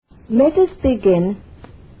Let us begin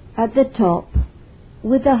at the top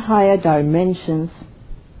with the higher dimensions,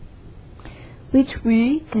 which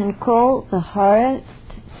we can call the highest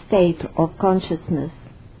state of consciousness.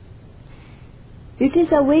 It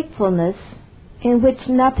is a wakefulness in which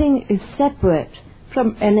nothing is separate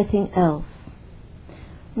from anything else.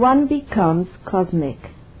 One becomes cosmic.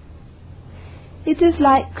 It is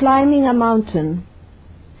like climbing a mountain.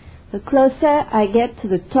 The closer I get to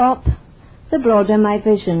the top, the broader my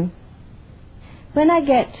vision. When I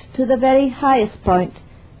get to the very highest point,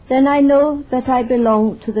 then I know that I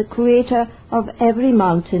belong to the Creator of every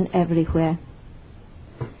mountain everywhere.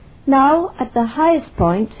 Now, at the highest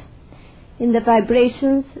point, in the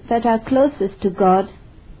vibrations that are closest to God,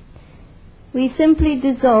 we simply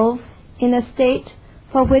dissolve in a state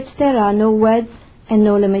for which there are no words and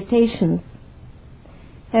no limitations.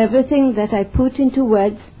 Everything that I put into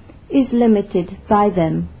words is limited by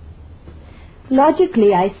them.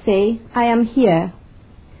 Logically, I say, I am here,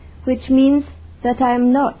 which means that I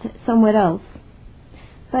am not somewhere else.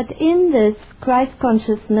 But in this Christ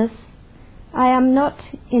consciousness, I am not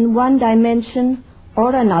in one dimension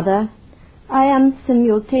or another. I am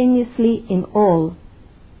simultaneously in all.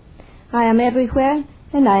 I am everywhere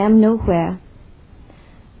and I am nowhere.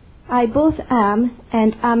 I both am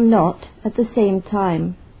and am not at the same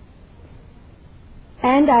time.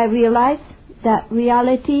 And I realize that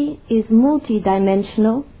reality is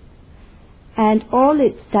multidimensional, and all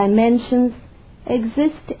its dimensions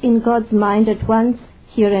exist in God's mind at once,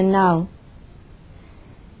 here and now.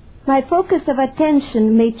 My focus of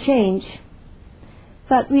attention may change,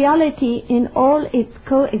 but reality in all its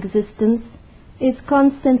coexistence is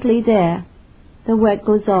constantly there. The work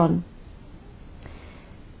goes on.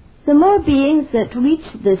 The more beings that reach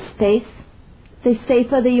this space, the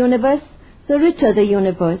safer the universe, the richer the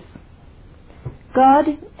universe. God,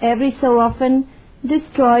 every so often,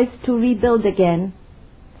 destroys to rebuild again,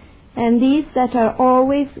 and these that are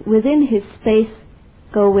always within His space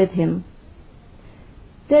go with Him.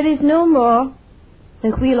 There is no more the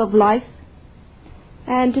wheel of life,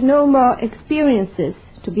 and no more experiences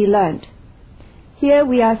to be learned. Here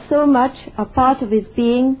we are so much a part of His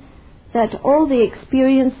being that all the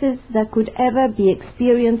experiences that could ever be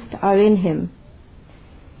experienced are in Him.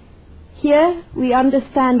 Here we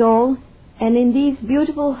understand all, and in these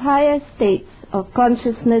beautiful higher states of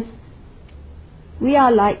consciousness, we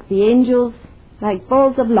are like the angels, like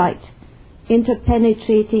balls of light,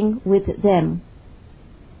 interpenetrating with them.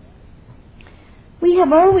 We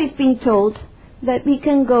have always been told that we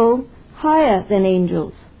can go higher than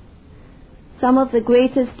angels. Some of the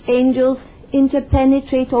greatest angels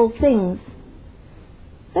interpenetrate all things,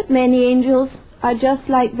 but many angels are just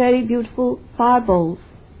like very beautiful fireballs.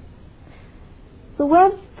 The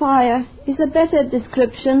word fire is a better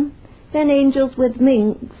description than angels with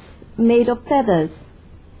wings made of feathers.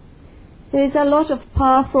 There is a lot of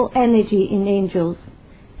powerful energy in angels,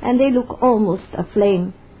 and they look almost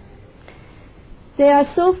aflame. They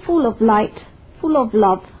are so full of light, full of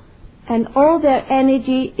love, and all their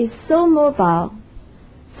energy is so mobile,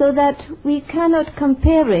 so that we cannot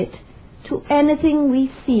compare it to anything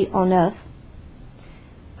we see on earth.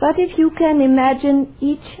 But if you can imagine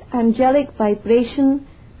each angelic vibration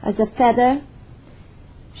as a feather,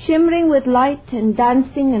 shimmering with light and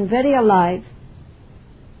dancing and very alive,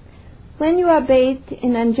 when you are bathed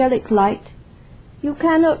in angelic light, you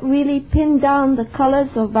cannot really pin down the colors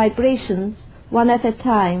of vibrations one at a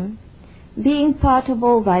time, being part of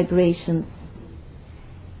all vibrations.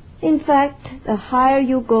 In fact, the higher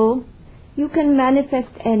you go, you can manifest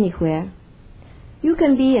anywhere. You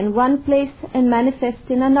can be in one place and manifest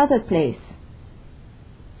in another place.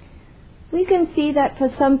 We can see that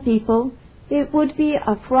for some people it would be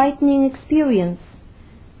a frightening experience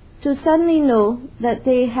to suddenly know that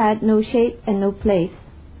they had no shape and no place.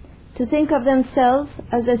 To think of themselves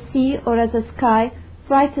as a sea or as a sky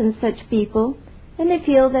frightens such people, and they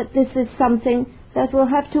feel that this is something that will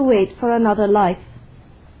have to wait for another life.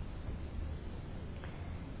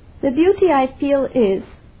 The beauty I feel is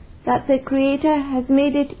that the Creator has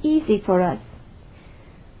made it easy for us.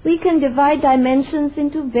 We can divide dimensions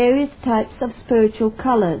into various types of spiritual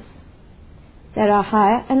colors. There are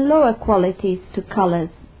higher and lower qualities to colors,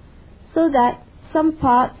 so that some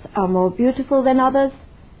parts are more beautiful than others,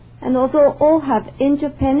 and although all have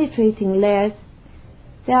interpenetrating layers,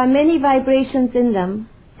 there are many vibrations in them,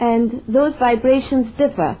 and those vibrations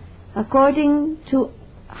differ according to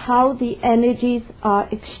how the energies are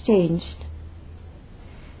exchanged.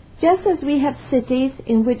 Just as we have cities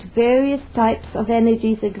in which various types of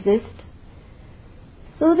energies exist,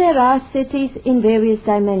 so there are cities in various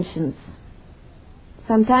dimensions.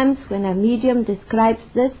 Sometimes when a medium describes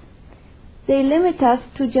this, They limit us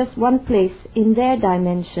to just one place in their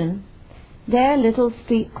dimension, their little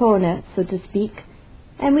street corner, so to speak,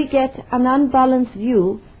 and we get an unbalanced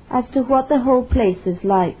view as to what the whole place is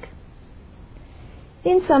like.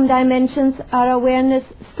 In some dimensions, our awareness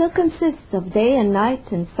still consists of day and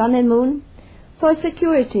night and sun and moon. For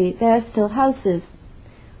security, there are still houses.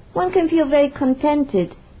 One can feel very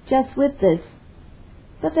contented just with this.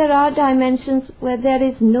 But there are dimensions where there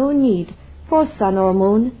is no need for sun or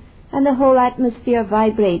moon, and the whole atmosphere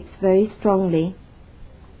vibrates very strongly.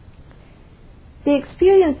 The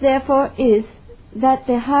experience, therefore, is that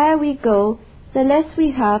the higher we go, the less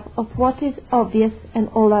we have of what is obvious and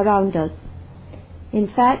all around us. In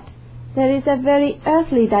fact, there is a very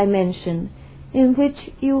earthly dimension in which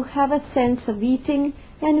you have a sense of eating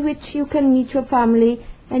and in which you can meet your family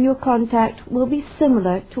and your contact will be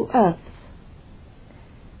similar to Earth's.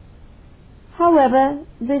 However,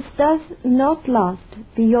 this does not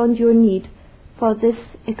last beyond your need for this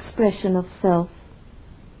expression of self.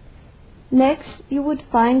 Next, you would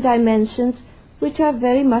find dimensions which are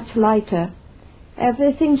very much lighter.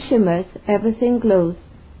 Everything shimmers, everything glows.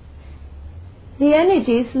 The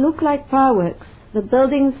energies look like fireworks. The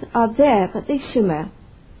buildings are there, but they shimmer.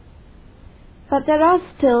 But there are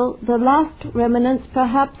still the last remnants,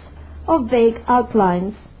 perhaps, of vague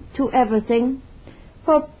outlines to everything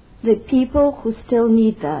for the people who still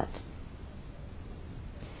need that.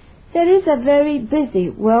 There is a very busy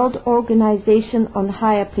world organization on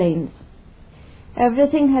higher planes.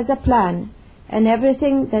 Everything has a plan, and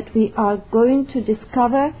everything that we are going to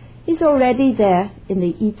discover is already there in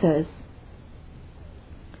the ethers.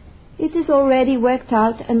 It is already worked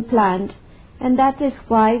out and planned, and that is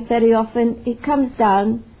why very often it comes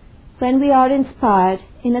down when we are inspired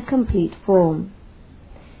in a complete form.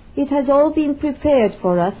 It has all been prepared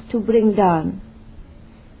for us to bring down.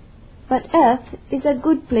 But Earth is a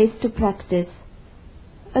good place to practice,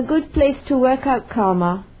 a good place to work out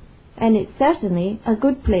karma, and it's certainly a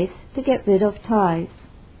good place to get rid of ties.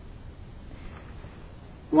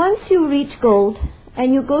 Once you reach gold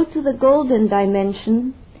and you go to the golden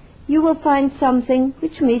dimension, you will find something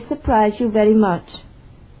which may surprise you very much.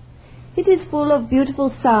 It is full of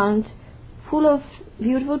beautiful sound, full of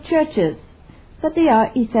beautiful churches, but they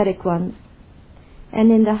are etheric ones. And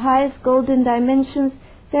in the highest golden dimensions,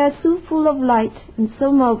 they are so full of light and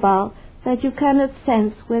so mobile that you cannot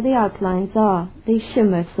sense where the outlines are. They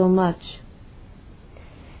shimmer so much.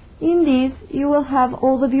 In these, you will have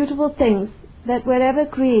all the beautiful things that were ever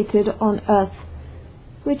created on earth,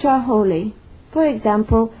 which are holy. For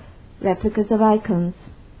example, replicas of icons.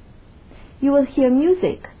 You will hear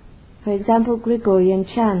music, for example, Gregorian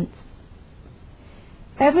chants.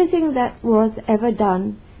 Everything that was ever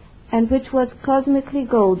done and which was cosmically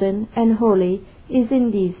golden and holy is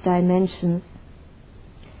in these dimensions.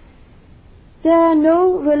 There are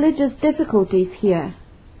no religious difficulties here,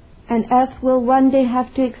 and Earth will one day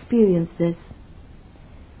have to experience this.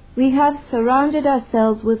 We have surrounded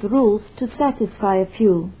ourselves with rules to satisfy a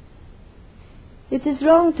few. It is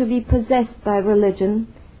wrong to be possessed by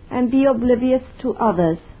religion and be oblivious to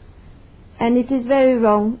others, and it is very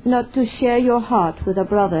wrong not to share your heart with a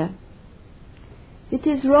brother. It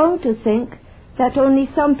is wrong to think that only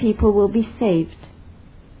some people will be saved.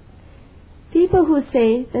 People who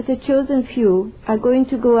say that the chosen few are going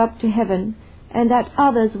to go up to heaven and that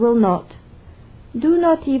others will not, do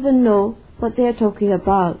not even know what they are talking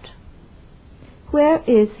about. Where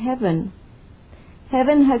is heaven?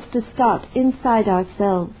 Heaven has to start inside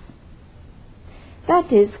ourselves.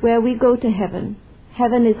 That is where we go to heaven.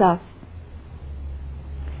 Heaven is us.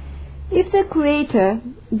 If the Creator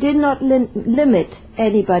did not limit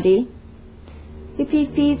anybody, if He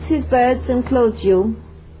feeds His birds and clothes you,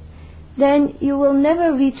 then you will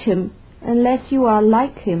never reach Him unless you are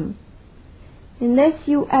like Him, unless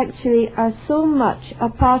you actually are so much a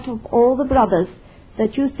part of all the brothers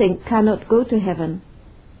that you think cannot go to heaven.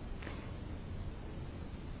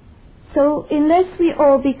 So unless we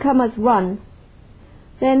all become as one,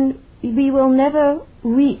 then we will never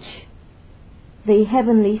reach the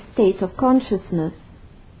heavenly state of consciousness.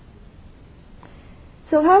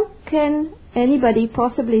 So how can anybody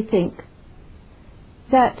possibly think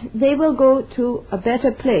that they will go to a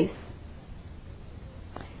better place?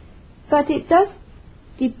 But it does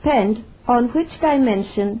depend on which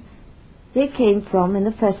dimension they came from in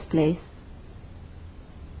the first place.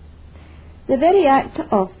 The very act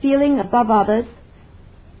of feeling above others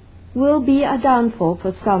will be a downfall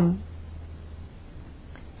for some.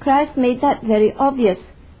 Christ made that very obvious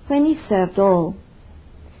when He served all.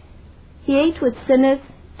 He ate with sinners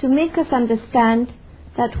to make us understand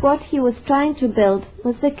that what He was trying to build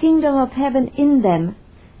was the kingdom of heaven in them,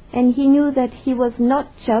 and he knew that he was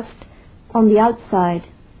not just on the outside.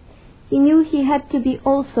 He knew he had to be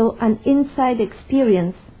also an inside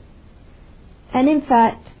experience. And in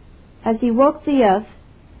fact, as he walked the earth,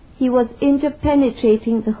 he was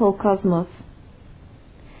interpenetrating the whole cosmos.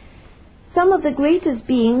 Some of the greatest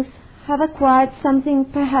beings have acquired something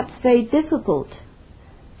perhaps very difficult,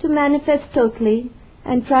 to manifest totally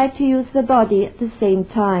and try to use the body at the same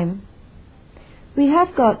time. We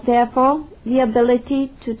have got, therefore, the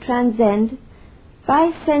ability to transcend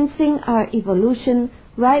by sensing our evolution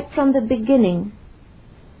right from the beginning,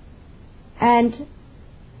 and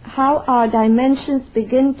how our dimensions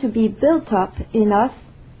begin to be built up in us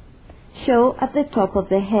show at the top of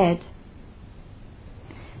the head.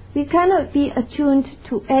 We cannot be attuned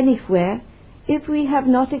to anywhere if we have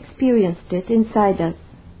not experienced it inside us,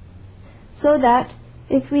 so that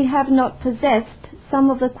if we have not possessed some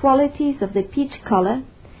of the qualities of the peach color,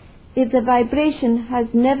 if the vibration has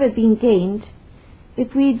never been gained,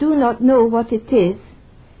 if we do not know what it is,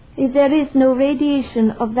 if there is no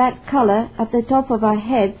radiation of that color at the top of our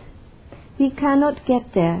heads, we cannot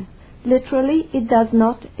get there. Literally, it does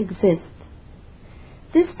not exist.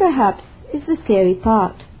 This perhaps is the scary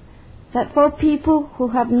part, that for people who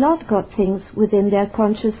have not got things within their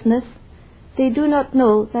consciousness, they do not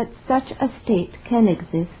know that such a state can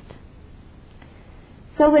exist.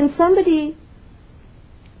 So when somebody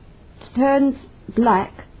turns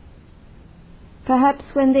black, perhaps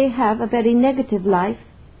when they have a very negative life,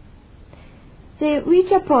 they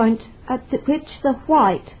reach a point at which the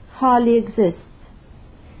white hardly exists.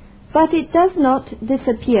 But it does not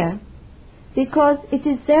disappear, because it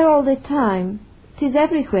is there all the time, it is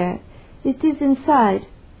everywhere, it is inside,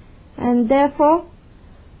 and therefore,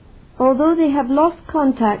 although they have lost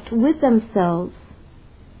contact with themselves,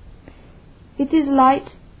 it is light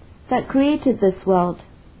that created this world.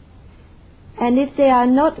 And if they are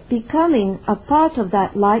not becoming a part of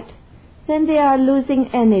that light, then they are losing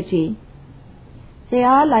energy. They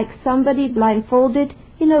are like somebody blindfolded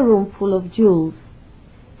in a room full of jewels.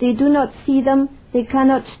 They do not see them, they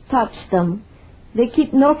cannot touch them. They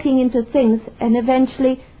keep knocking into things, and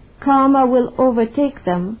eventually karma will overtake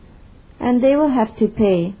them, and they will have to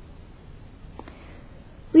pay.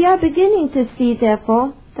 We are beginning to see,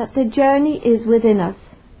 therefore, that the journey is within us,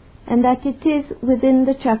 and that it is within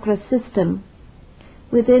the chakra system,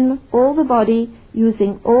 within all the body,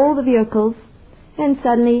 using all the vehicles, and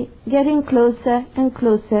suddenly getting closer and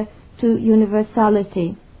closer to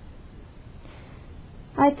universality.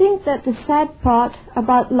 I think that the sad part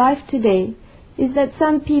about life today is that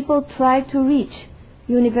some people try to reach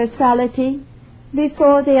universality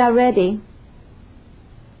before they are ready.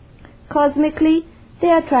 Cosmically, they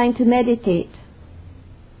are trying to meditate.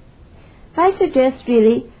 I suggest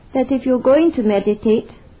really that if you're going to meditate,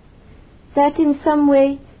 that in some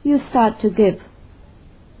way you start to give.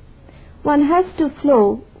 One has to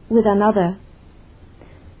flow with another.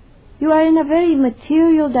 You are in a very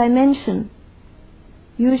material dimension,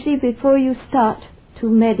 usually before you start to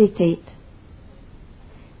meditate.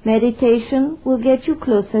 Meditation will get you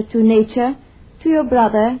closer to nature, to your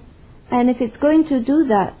brother, and if it's going to do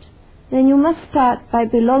that, then you must start by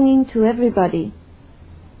belonging to everybody.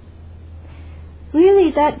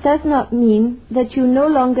 Really, that does not mean that you no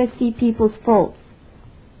longer see people's faults.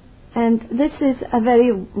 And this is a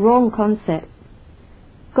very wrong concept.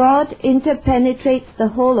 God interpenetrates the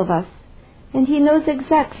whole of us, and He knows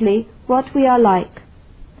exactly what we are like.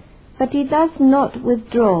 But He does not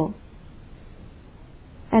withdraw.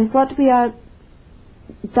 And what we are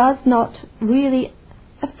does not really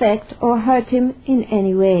affect or hurt Him in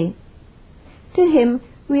any way. To Him,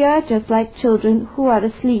 we are just like children who are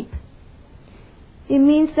asleep. It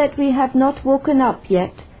means that we have not woken up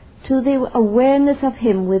yet to the awareness of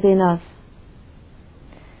Him within us.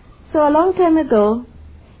 So a long time ago,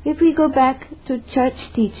 if we go back to church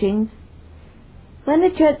teachings, when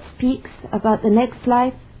the church speaks about the next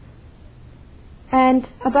life and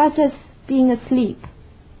about us being asleep,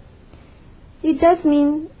 it does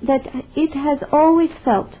mean that it has always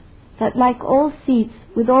felt that like all seeds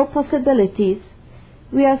with all possibilities,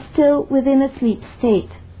 we are still within a sleep state,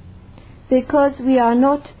 because we are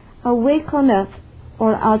not awake on earth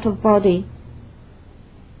or out of body.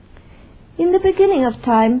 In the beginning of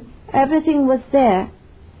time, everything was there,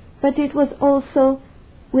 but it was also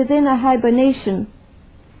within a hibernation.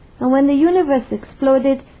 And when the universe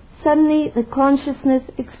exploded, suddenly the consciousness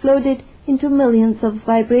exploded into millions of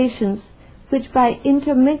vibrations, which by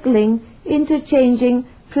intermingling, interchanging,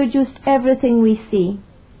 produced everything we see.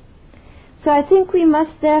 So I think we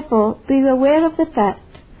must therefore be aware of the fact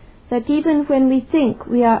that even when we think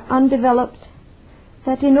we are undeveloped,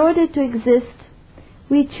 that in order to exist,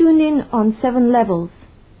 we tune in on 7 levels,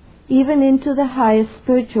 even into the highest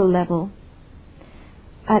spiritual level.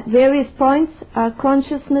 At various points, our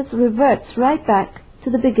consciousness reverts right back to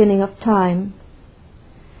the beginning of time.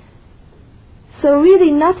 So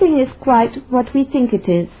really nothing is quite what we think it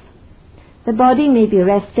is. The body may be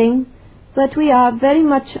resting, but we are very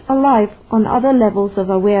much alive on other levels of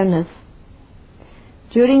awareness.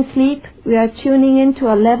 During sleep, we are tuning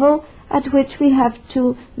into a level at which we have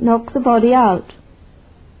to knock the body out.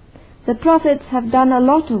 The prophets have done a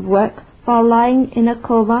lot of work while lying in a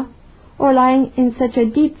coma or lying in such a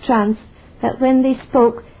deep trance that when they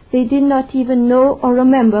spoke, they did not even know or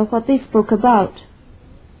remember what they spoke about.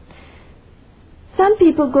 Some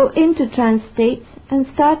people go into trance states and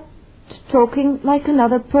start talking like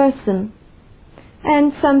another person,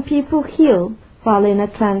 and some people heal while in a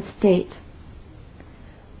trance state.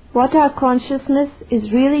 What our consciousness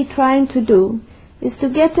is really trying to do is to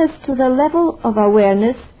get us to the level of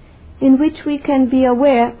awareness in which we can be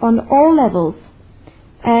aware on all levels,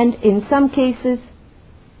 and in some cases,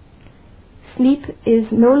 sleep is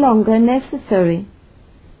no longer necessary.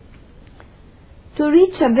 To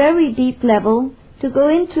reach a very deep level, to go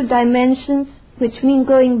into dimensions which mean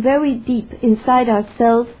going very deep inside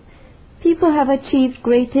ourselves, people have achieved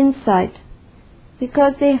great insight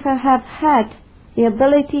because they have had the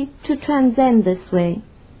ability to transcend this way.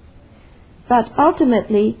 But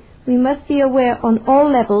ultimately, we must be aware on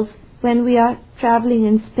all levels when we are traveling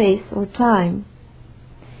in space or time.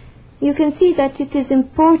 You can see that it is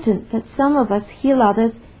important that some of us heal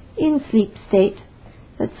others in sleep state,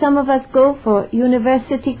 that some of us go for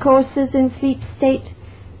university courses in sleep state,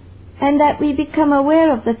 and that we become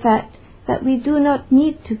aware of the fact that we do not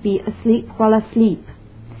need to be asleep while asleep.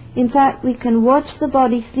 In fact, we can watch the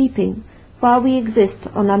body sleeping while we exist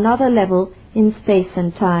on another level in space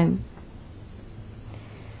and time.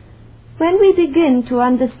 When we begin to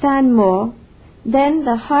understand more, then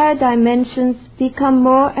the higher dimensions become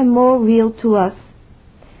more and more real to us.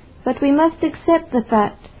 But we must accept the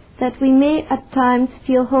fact that we may at times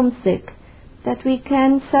feel homesick, that we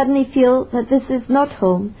can suddenly feel that this is not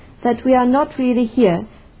home, that we are not really here,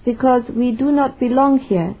 because we do not belong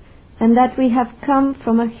here, and that we have come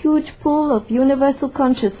from a huge pool of universal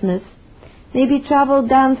consciousness, maybe traveled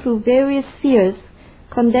down through various spheres,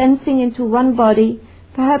 condensing into one body,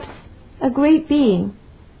 perhaps a great being,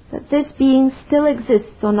 but this being still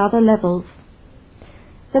exists on other levels.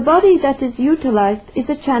 The body that is utilized is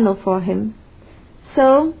a channel for him.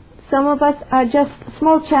 So, some of us are just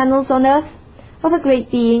small channels on earth of a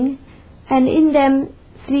great being, and in them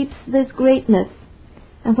sleeps this greatness,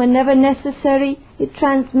 and whenever necessary, it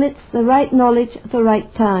transmits the right knowledge at the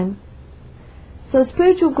right time. So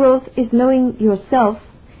spiritual growth is knowing yourself,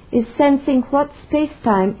 is sensing what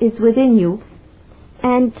space-time is within you,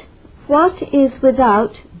 and what is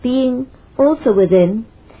without being also within.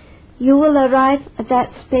 You will arrive at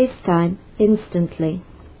that space-time instantly.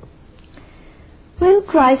 When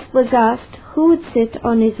Christ was asked who would sit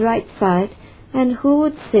on his right side and who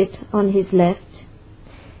would sit on his left,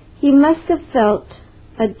 he must have felt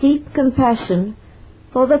a deep compassion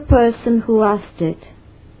for the person who asked it.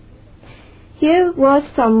 Here was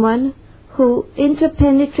someone who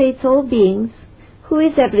interpenetrates all beings, who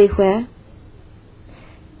is everywhere,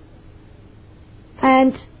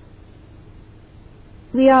 and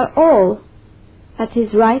we are all at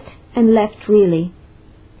his right and left really.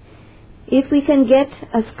 If we can get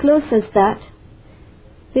as close as that,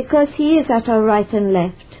 because he is at our right and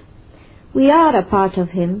left, we are a part of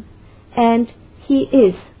him, and he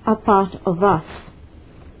is a part of us.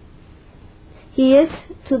 He is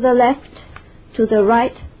to the left, to the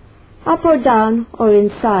right, up or down or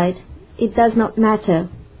inside, it does not matter.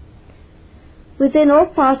 Within all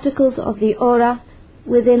particles of the aura,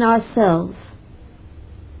 within ourselves.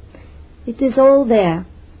 It is all there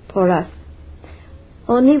for us.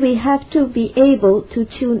 Only we have to be able to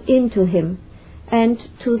tune into him and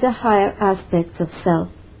to the higher aspects of self.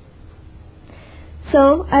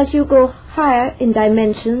 So, as you go higher in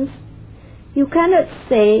dimensions, you cannot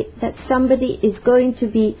say that somebody is going to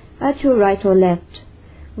be at your right or left.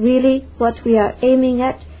 Really, what we are aiming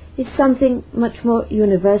at is something much more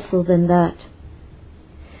universal than that.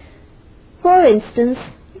 For instance,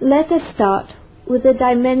 let us start with the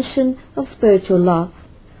dimension of spiritual love,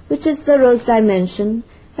 which is the rose dimension,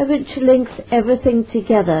 which links everything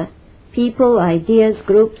together, people, ideas,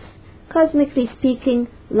 groups. Cosmically speaking,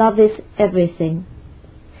 love is everything.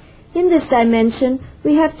 In this dimension,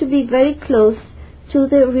 we have to be very close to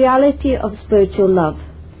the reality of spiritual love.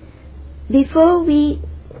 Before we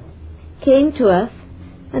came to Earth,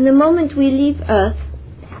 and the moment we leave Earth,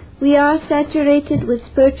 we are saturated with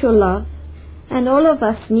spiritual love, and all of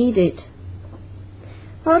us need it.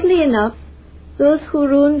 Oddly enough, those who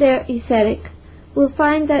ruin their etheric will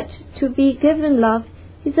find that to be given love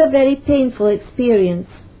is a very painful experience.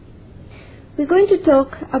 We're going to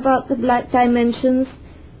talk about the black dimensions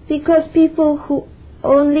because people who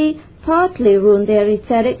only partly ruin their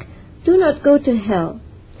etheric do not go to hell,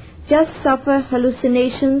 just suffer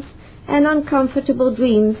hallucinations and uncomfortable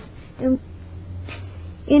dreams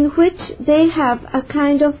in which they have a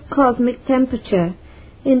kind of cosmic temperature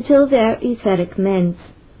until their etheric mends.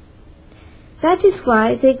 That is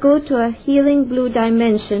why they go to a healing blue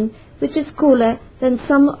dimension which is cooler than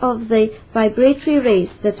some of the vibratory rays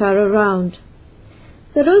that are around.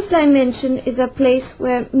 The rose dimension is a place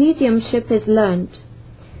where mediumship is learned.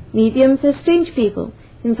 Mediums are strange people.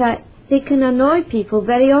 In fact, they can annoy people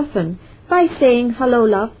very often by saying, "Hello,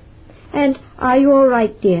 love," and "Are you all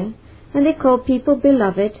right, dear?" And they call people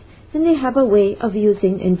beloved, and they have a way of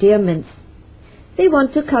using endearments. They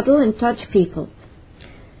want to cuddle and touch people.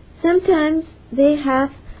 Sometimes they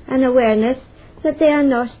have an awareness that they are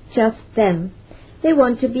not just them. They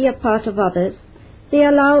want to be a part of others. They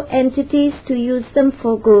allow entities to use them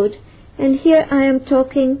for good, and here I am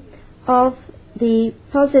talking of the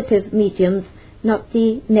positive mediums, not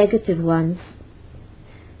the negative ones.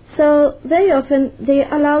 So very often they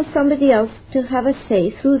allow somebody else to have a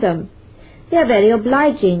say through them. They are very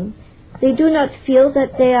obliging. They do not feel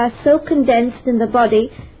that they are so condensed in the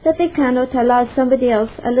body that they cannot allow somebody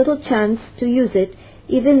else a little chance to use it,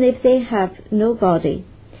 even if they have no body.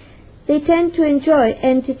 They tend to enjoy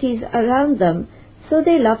entities around them, so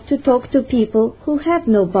they love to talk to people who have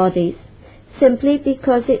no bodies, simply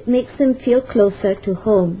because it makes them feel closer to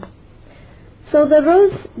home. So the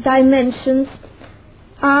rose dimensions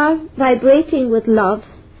are vibrating with love,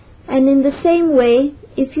 and in the same way,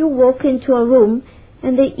 if you walk into a room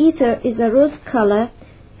and the ether is a rose color,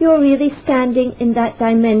 you're really standing in that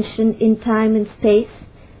dimension in time and space.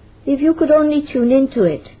 If you could only tune into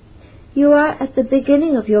it. You are at the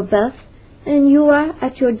beginning of your birth, and you are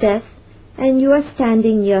at your death, and you are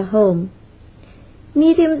standing near home.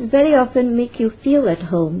 Mediums very often make you feel at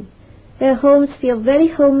home. Their homes feel very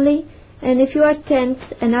homely, and if you are tense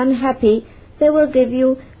and unhappy, they will give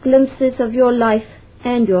you glimpses of your life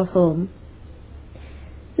and your home.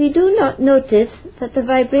 We do not notice that the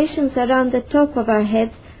vibrations around the top of our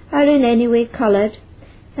heads are in any way colored,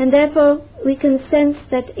 and therefore we can sense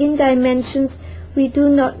that in dimensions we do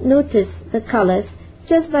not notice the colors,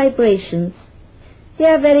 just vibrations. They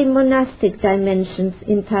are very monastic dimensions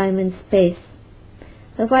in time and space.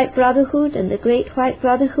 The White Brotherhood and the Great White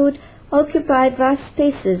Brotherhood occupy vast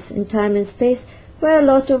spaces in time and space where a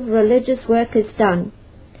lot of religious work is done.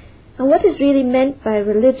 And what is really meant by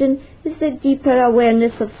religion is the deeper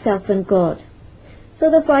awareness of self and God. So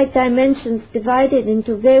the white dimensions, divided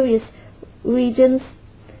into various regions,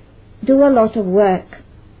 do a lot of work.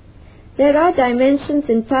 There are dimensions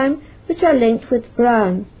in time which are linked with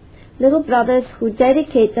brown, little brothers who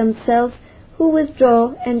dedicate themselves, who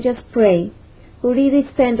withdraw and just pray, who really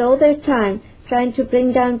spend all their time trying to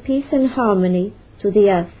bring down peace and harmony to the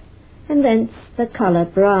earth, and thence the color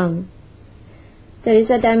brown. There is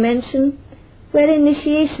a dimension where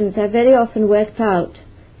initiations are very often worked out,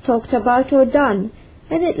 talked about or done,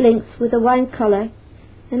 and it links with the wine color.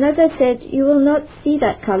 And as I said, you will not see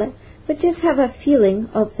that color, but just have a feeling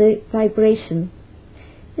of the vibration.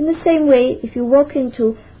 In the same way, if you walk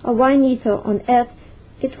into a wine ether on earth,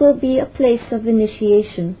 it will be a place of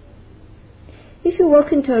initiation. If you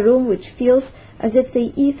walk into a room which feels as if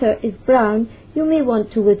the ether is brown, you may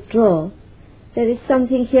want to withdraw. There is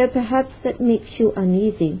something here perhaps that makes you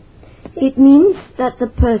uneasy. It means that the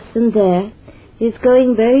person there is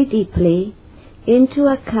going very deeply into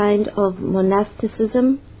a kind of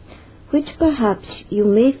monasticism, which perhaps you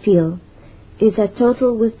may feel is a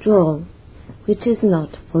total withdrawal, which is not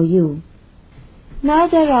for you. Now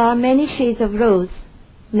there are many shades of rose,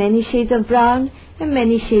 many shades of brown, and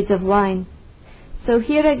many shades of wine. So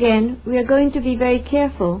here again we are going to be very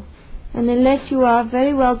careful, and unless you are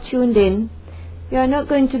very well tuned in, you are not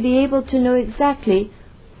going to be able to know exactly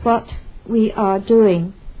what we are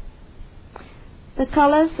doing. The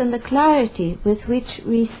colors and the clarity with which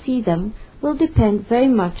we see them will depend very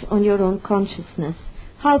much on your own consciousness,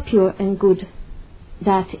 how pure and good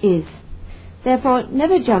that is. Therefore,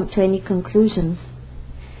 never jump to any conclusions.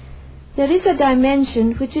 There is a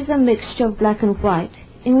dimension which is a mixture of black and white,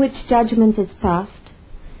 in which judgment is passed,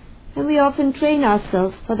 and we often train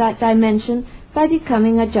ourselves for that dimension by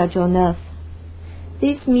becoming a judge on earth.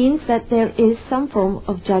 This means that there is some form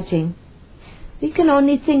of judging. We can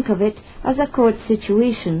only think of it as a court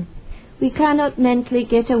situation. We cannot mentally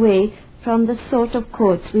get away from the sort of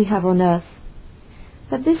courts we have on earth.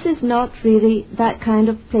 But this is not really that kind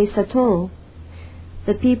of place at all.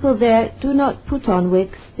 The people there do not put on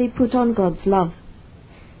wigs, they put on God's love.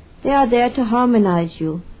 They are there to harmonize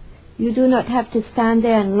you. You do not have to stand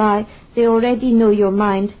there and lie. They already know your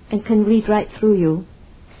mind and can read right through you.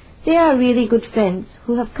 They are really good friends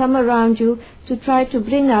who have come around you to try to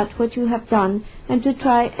bring out what you have done and to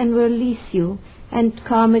try and release you and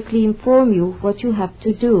karmically inform you what you have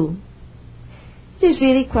to do. It is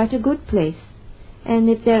really quite a good place. And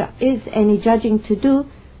if there is any judging to do,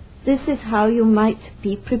 this is how you might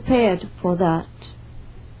be prepared for that.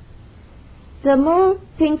 The more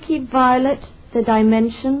pinky violet the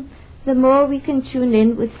dimension, the more we can tune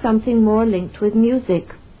in with something more linked with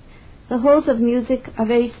music. The halls of music are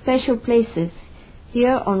very special places.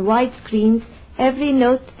 Here on wide screens, every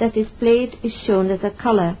note that is played is shown as a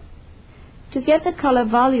color. To get the color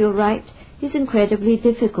value right is incredibly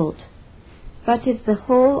difficult. But if the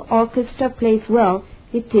whole orchestra plays well,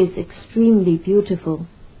 it is extremely beautiful.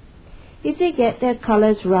 If they get their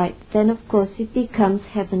colors right, then of course it becomes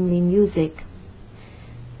heavenly music.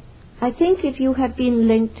 I think if you have been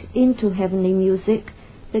linked into heavenly music,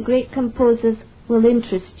 the great composers will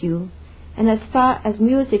interest you. And as far as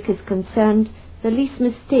music is concerned, the least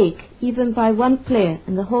mistake, even by one player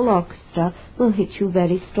in the whole orchestra, will hit you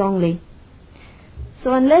very strongly.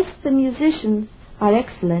 So unless the musicians are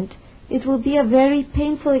excellent, it will be a very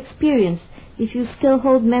painful experience if you still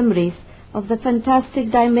hold memories of the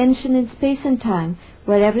fantastic dimension in space and time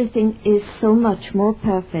where everything is so much more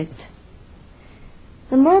perfect.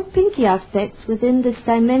 The more pinky aspects within this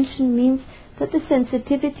dimension means that the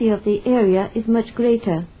sensitivity of the area is much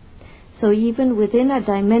greater. So even within a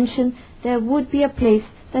dimension, there would be a place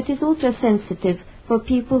that is ultra-sensitive for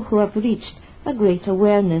people who have reached a great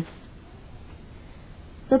awareness.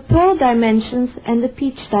 The pearl dimensions and the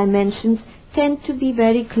peach dimensions tend to be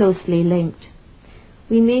very closely linked.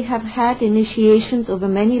 We may have had initiations over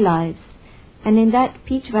many lives, and in that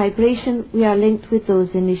peach vibration we are linked with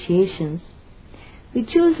those initiations. We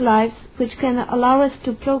choose lives which can allow us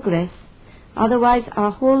to progress, otherwise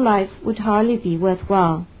our whole lives would hardly be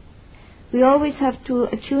worthwhile. We always have to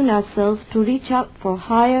attune ourselves to reach up for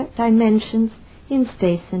higher dimensions in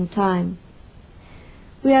space and time.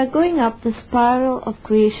 We are going up the spiral of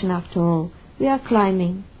creation after all. We are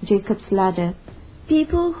climbing Jacob's ladder.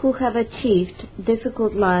 People who have achieved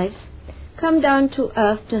difficult lives come down to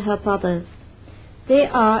earth to help others. They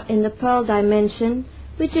are in the pearl dimension,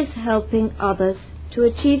 which is helping others to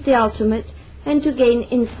achieve the ultimate and to gain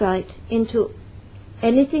insight into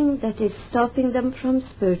anything that is stopping them from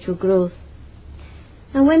spiritual growth.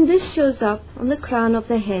 And when this shows up on the crown of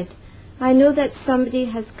the head, I know that somebody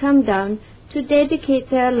has come down to dedicate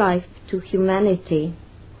their life to humanity.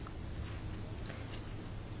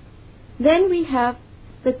 Then we have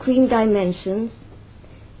the cream dimensions,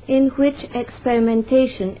 in which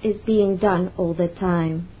experimentation is being done all the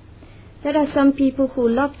time. There are some people who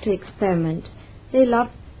love to experiment. They love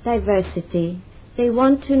diversity. They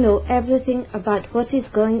want to know everything about what is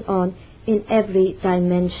going on in every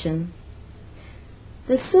dimension.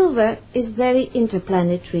 The silver is very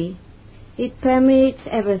interplanetary. It permeates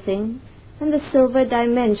everything, and the silver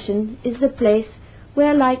dimension is the place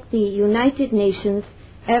where, like the United Nations,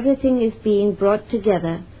 everything is being brought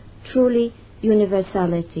together, truly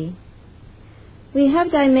universality. We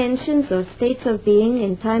have dimensions or states of being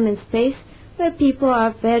in time and space where people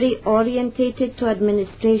are very orientated to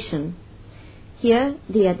administration. Here,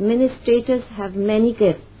 the administrators have many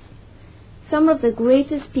gifts. Some of the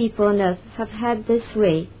greatest people on earth have had this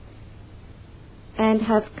way and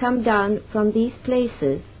have come down from these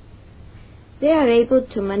places. They are able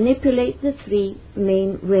to manipulate the three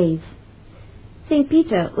main ways. St.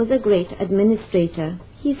 Peter was a great administrator.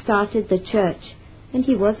 He started the church, and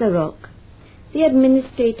he was a rock. The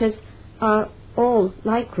administrators are all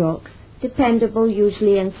like rocks, dependable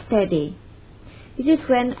usually and steady. It is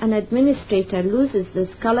when an administrator loses this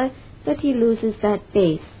color that he loses that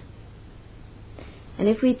base. And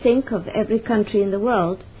if we think of every country in the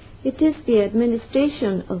world, it is the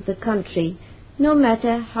administration of the country, no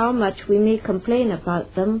matter how much we may complain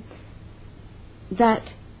about them, that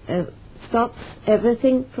stops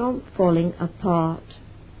everything from falling apart.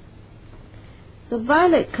 The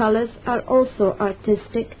violet colors are also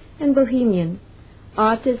artistic and bohemian.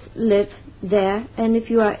 Artists live there, and if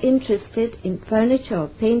you are interested in furniture or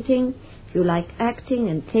painting, if you like acting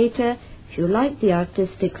and theatre, if you like the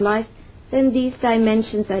artistic life, then these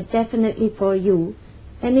dimensions are definitely for you,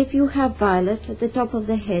 and if you have violet at the top of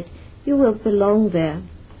the head, you will belong there.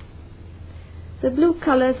 The blue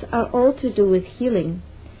colors are all to do with healing.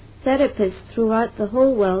 Therapists throughout the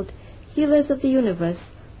whole world, healers of the universe,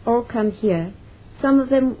 all come here, Some of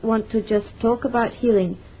them want to just talk about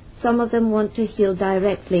healing. Some of them want to heal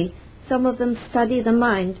directly. Some of them study the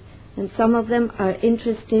mind. And some of them are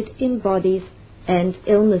interested in bodies and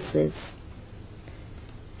illnesses.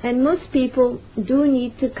 And most people do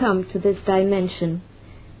need to come to this dimension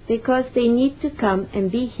because they need to come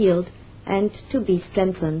and be healed and to be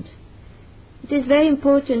strengthened. It is very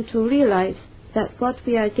important to realize that what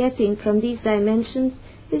we are getting from these dimensions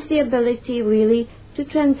is the ability really to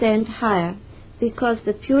transcend higher, because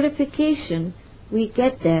the purification we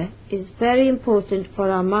get there is very important for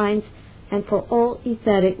our minds and for all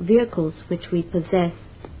etheric vehicles which we possess.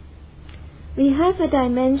 We have a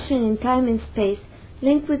dimension in time and space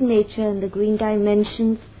linked with nature, and the green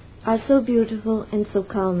dimensions are so beautiful and so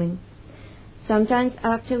calming. Sometimes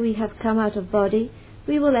after we have come out of body,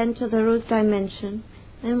 we will enter the rose dimension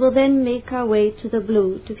and will then make our way to the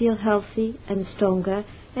blue to feel healthy and stronger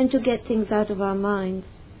and to get things out of our minds.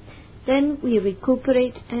 Then we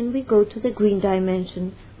recuperate and we go to the green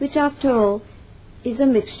dimension, which after all is a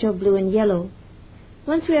mixture of blue and yellow.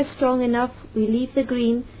 Once we are strong enough, we leave the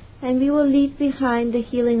green and we will leave behind the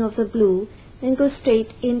healing of the blue and go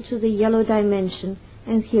straight into the yellow dimension,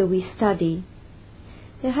 and here we study.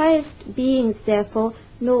 The highest beings, therefore,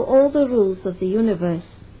 know all the rules of the universe.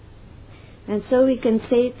 And so we can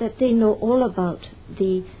say that they know all about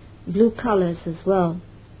the blue colors as well.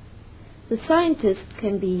 The scientist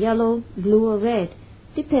can be yellow, blue or red,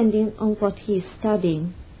 depending on what he is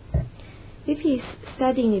studying. If he is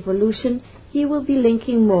studying evolution, he will be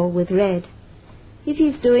linking more with red. If he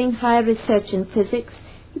is doing higher research in physics,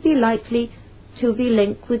 he will be likely to be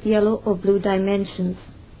linked with yellow or blue dimensions.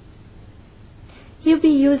 He'll be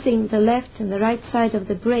using the left and the right side of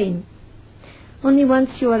the brain. Only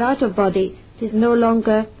once you are out of body, it is no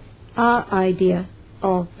longer our idea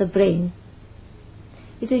of the brain.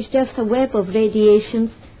 It is just a web of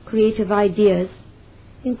radiations, creative ideas,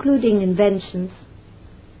 including inventions.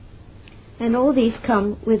 And all these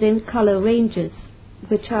come within color ranges,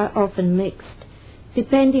 which are often mixed.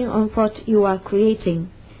 Depending on what you are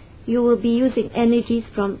creating, you will be using energies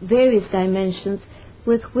from various dimensions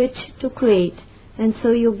with which to create. And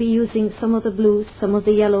so you'll be using some of the blue, some of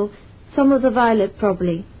the yellow, some of the violet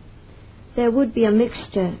probably. There would be a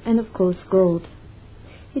mixture, and of course gold.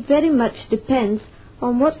 It very much depends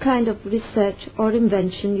on what kind of research or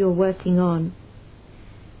invention you're working on.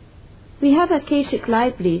 We have Akashic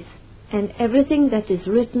libraries, and everything that is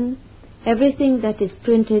written, everything that is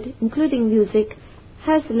printed, including music,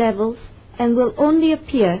 has levels and will only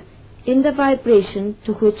appear in the vibration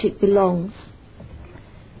to which it belongs.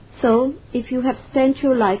 So, if you have spent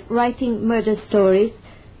your life writing murder stories,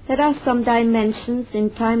 there are some dimensions in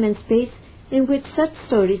time and space in which such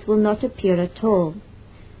stories will not appear at all.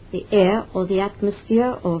 The air or the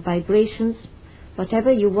atmosphere or vibrations,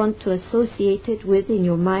 whatever you want to associate it with in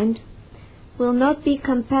your mind, will not be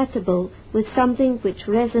compatible with something which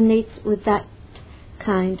resonates with that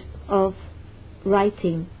kind of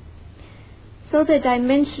writing. So the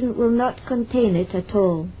dimension will not contain it at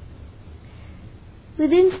all.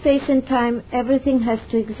 Within space and time, everything has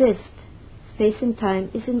to exist. Space and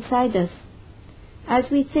time is inside us. As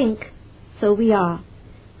we think, so we are.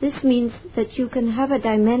 This means that you can have a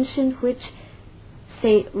dimension which,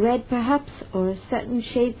 say, red perhaps, or certain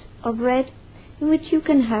shades of red, in which you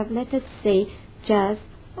can have, let us say, jazz,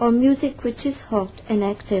 or music which is hot and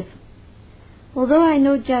active. Although I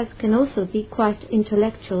know jazz can also be quite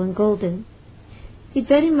intellectual and golden, it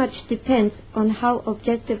very much depends on how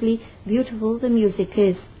objectively beautiful the music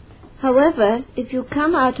is. However, if you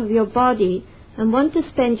come out of your body and want to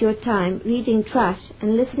spend your time reading trash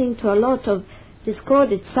and listening to a lot of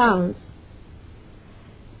discordant sounds,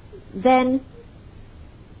 then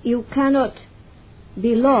you cannot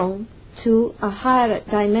belong to a higher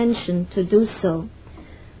dimension to do so.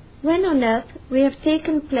 When on earth we have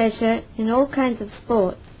taken pleasure in all kinds of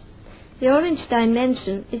sports, the orange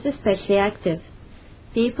dimension is especially active.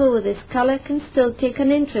 People with this color can still take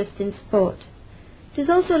an interest in sport. It is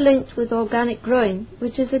also linked with organic growing,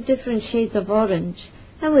 which is a different shades of orange,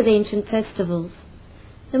 and with ancient festivals.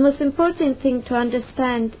 The most important thing to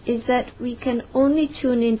understand is that we can only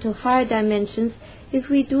tune into higher dimensions if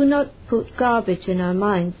we do not put garbage in our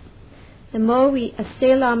minds. The more we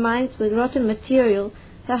assail our minds with rotten material,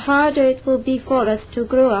 the harder it will be for us to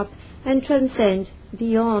grow up and transcend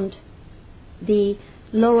beyond the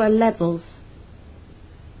lower levels.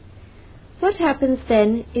 What happens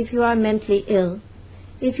then if you are mentally ill,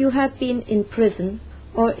 if you have been in prison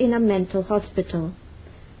or in a mental hospital?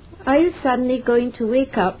 Are you suddenly going to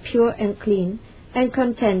wake up pure and clean and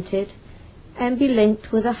contented and be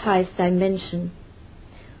linked with the highest dimension?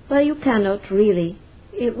 Well, you cannot really.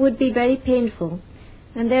 It would be very painful.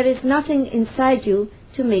 and there is nothing inside you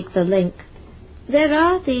to make the link. There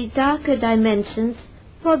are the darker dimensions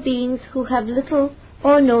for beings who have little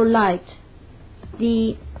or no light.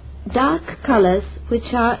 The dark colors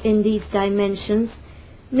which are in these dimensions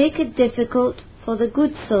make it difficult for the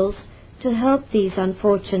good souls to help these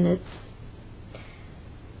unfortunates,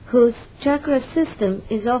 whose chakra system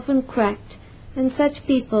is often cracked, and such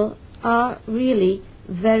people are really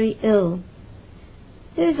very ill.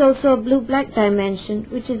 There is also a blue-black dimension,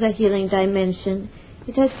 which is a healing dimension.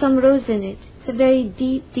 It has some rose in it. It's a very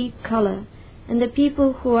deep, deep color. And the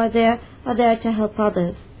people who are there to help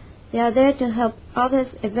others. They are there to help others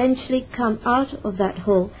eventually come out of that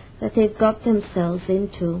hole that they've got themselves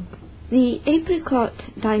into. The apricot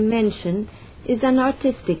dimension is an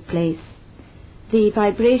artistic place. The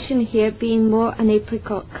vibration here being more an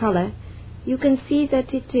apricot color, you can see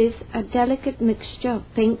that it is a delicate mixture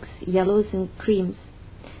of pinks, yellows and creams.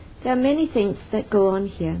 There are many things that go on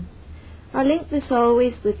here. I link this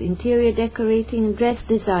always with interior decorating and dress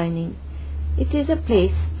designing. It is a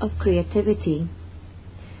place of creativity.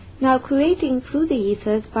 Now, creating through the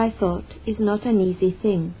ethers by thought is not an easy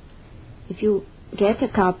thing. If you get a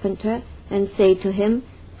carpenter and say to him,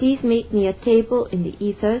 "Please make me a table in the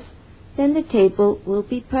ethers," then the table will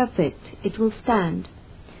be perfect. It will stand.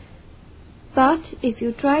 But if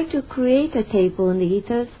you try to create a table in the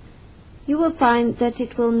ethers, you will find that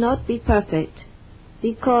it will not be perfect,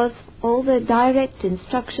 because all the direct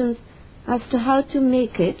instructions as to how to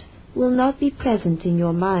make it will not be present in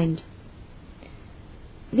your mind.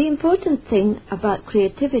 The important thing about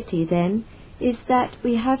creativity, then, is that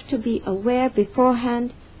we have to be aware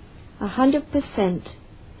beforehand 100%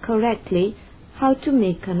 correctly how to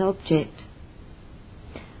make an object.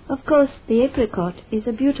 Of course, the apricot is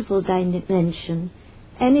a beautiful dimension,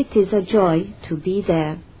 and it is a joy to be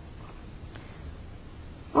there.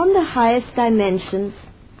 On the highest dimensions,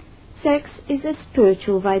 sex is a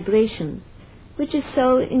spiritual vibration, which is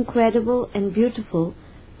so incredible and beautiful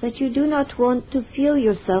that you do not want to feel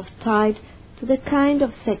yourself tied to the kind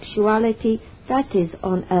of sexuality that is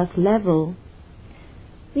on earth level.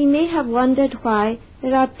 We may have wondered why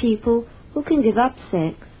there are people who can give up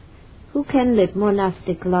sex, who can live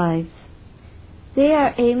monastic lives. They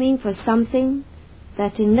are aiming for something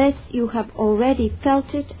that, unless you have already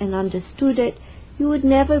felt it and understood it, you would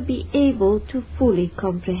never be able to fully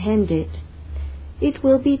comprehend it. It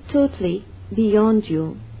will be totally beyond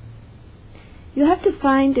you. You have to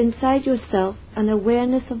find inside yourself an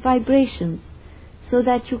awareness of vibrations so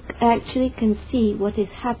that you actually can see what is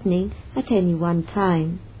happening at any one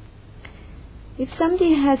time. If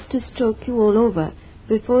somebody has to stroke you all over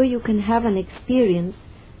before you can have an experience,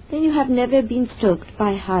 then you have never been stroked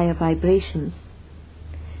by higher vibrations.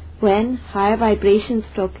 When higher vibrations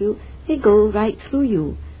stroke you, they go right through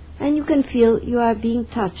you, and you can feel you are being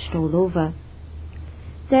touched all over.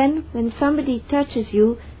 Then, when somebody touches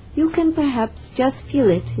you, you can perhaps just feel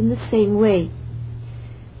it in the same way.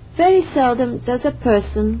 Very seldom does a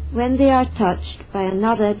person, when they are touched by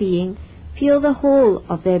another being, feel the whole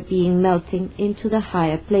of their being melting into the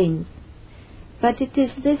higher planes. But it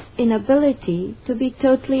is this inability to be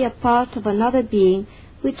totally a part of another being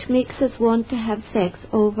which makes us want to have sex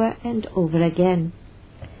over and over again.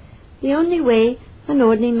 The only way an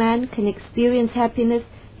ordinary man can experience happiness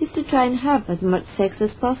is to try and have as much sex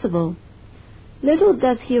as possible. Little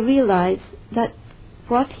does he realize that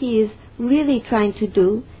what he is really trying to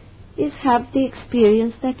do is have the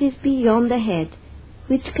experience that is beyond the head,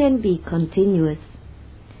 which can be continuous.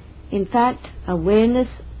 In fact, awareness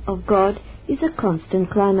of God is a constant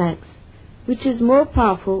climax, which is more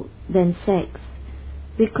powerful than sex,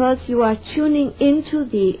 because you are tuning into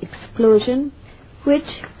the explosion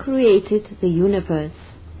which created the universe.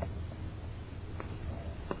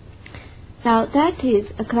 Now that is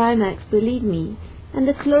a climax, believe me, and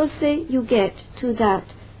the closer you get to that,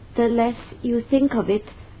 the less you think of it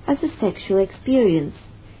as a sexual experience.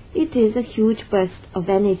 It is a huge burst of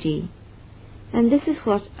energy. And this is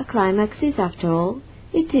what a climax is after all.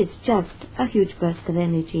 It is just a huge burst of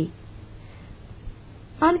energy.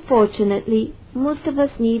 Unfortunately, most of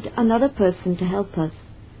us need another person to help us.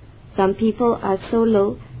 Some people are so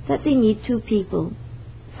low that they need 2 people.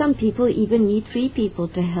 Some people even need 3 people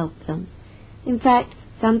to help them. In fact,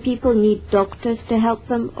 some people need doctors to help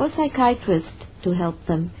them or psychiatrists to help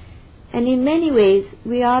them. And in many ways,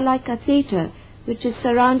 we are like a theatre which is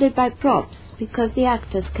surrounded by props because the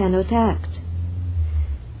actors cannot act.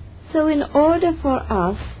 So in order for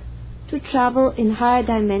us to travel in higher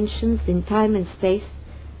dimensions in time and space,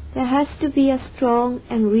 there has to be a strong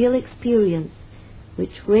and real experience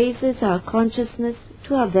which raises our consciousness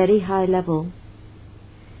to a very high level.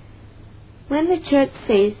 When the Church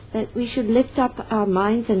says that we should lift up our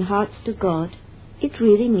minds and hearts to God, it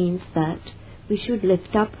really means that we should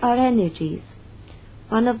lift up our energies.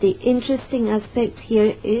 One of the interesting aspects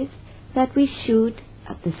here is that we should,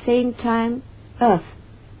 at the same time, earth,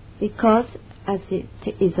 because, as it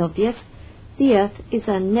is obvious, the earth is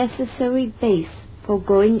a necessary base for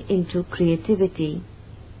going into creativity,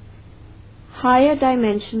 higher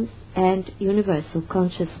dimensions and universal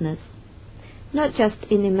consciousness, not just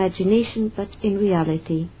in imagination but in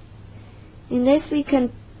reality. Unless we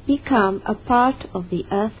can become a part of the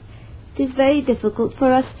earth, it is very difficult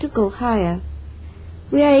for us to go higher.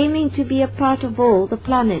 We are aiming to be a part of all the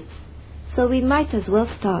planets, so we might as well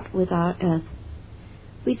start with our earth.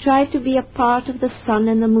 We try to be a part of the sun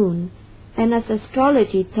and the moon, and as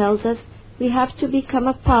astrology tells us, we have to become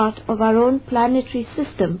a part of our own planetary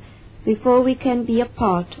system before we can be a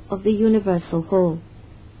part of the universal whole.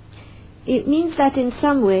 It means that in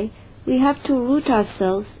some way we have to root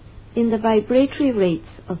ourselves in the vibratory rates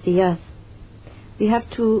of the earth. We have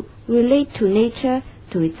to relate to nature,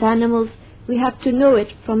 to its animals. We have to know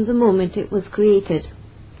it from the moment it was created.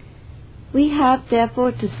 We have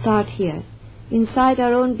therefore to start here, inside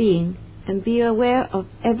our own being, and be aware of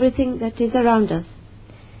everything that is around us.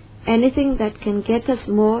 Anything that can get us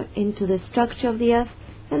more into the structure of the earth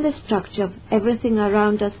and the structure of everything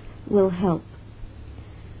around us will help.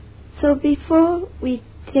 So before we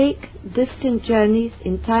take distant journeys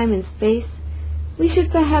in time and space, we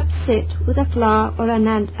should perhaps sit with a flower or an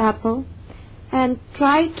apple and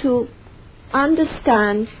try to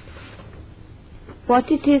understand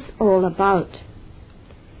what it is all about.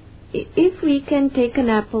 If we can take an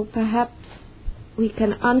apple, perhaps we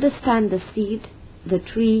can understand the seed, the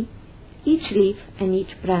tree, each leaf and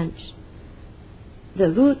each branch, the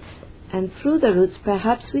roots, and through the roots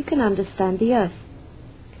perhaps we can understand the earth.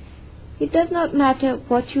 It does not matter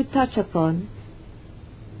what you touch upon.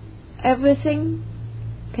 Everything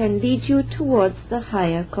can lead you towards the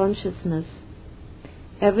higher consciousness.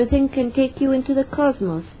 Everything can take you into the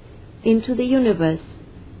cosmos, into the universe,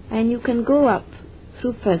 and you can go up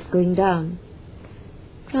through first going down.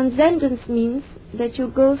 Transcendence means that you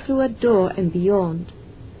go through a door and beyond.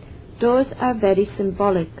 Doors are very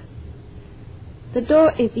symbolic. The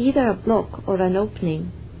door is either a block or an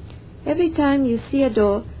opening. Every time you see a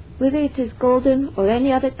door, whether it is golden or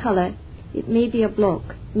any other color, it may be a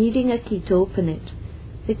block, needing a key to open it,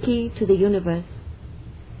 the key to the universe.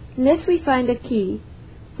 Unless we find a key,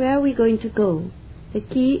 where are we going to go? The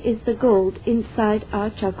key is the gold inside our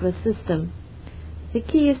chakra system. The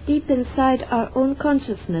key is deep inside our own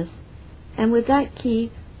consciousness, and with that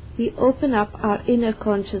key we open up our inner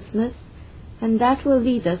consciousness, and that will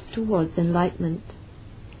lead us towards enlightenment.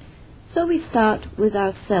 So we start with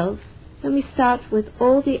ourselves, and we start with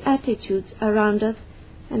all the attitudes around us,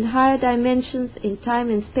 and higher dimensions in time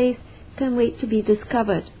and space can wait to be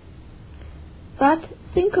discovered. But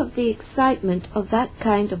think of the excitement of that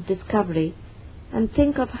kind of discovery, and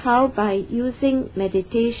think of how by using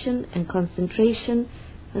meditation and concentration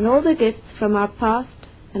and all the gifts from our past,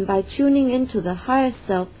 and by tuning into the higher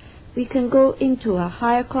self, we can go into a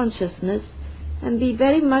higher consciousness and be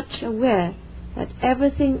very much aware that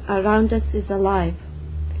everything around us is alive,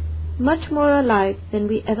 much more alive than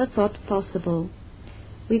we ever thought possible.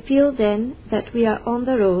 We feel then that we are on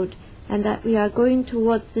the road and that we are going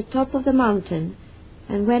towards the top of the mountain,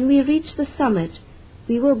 and when we reach the summit,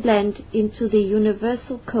 we will blend into the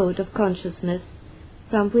universal code of consciousness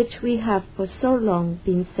from which we have for so long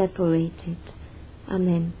been separated.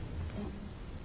 Amen.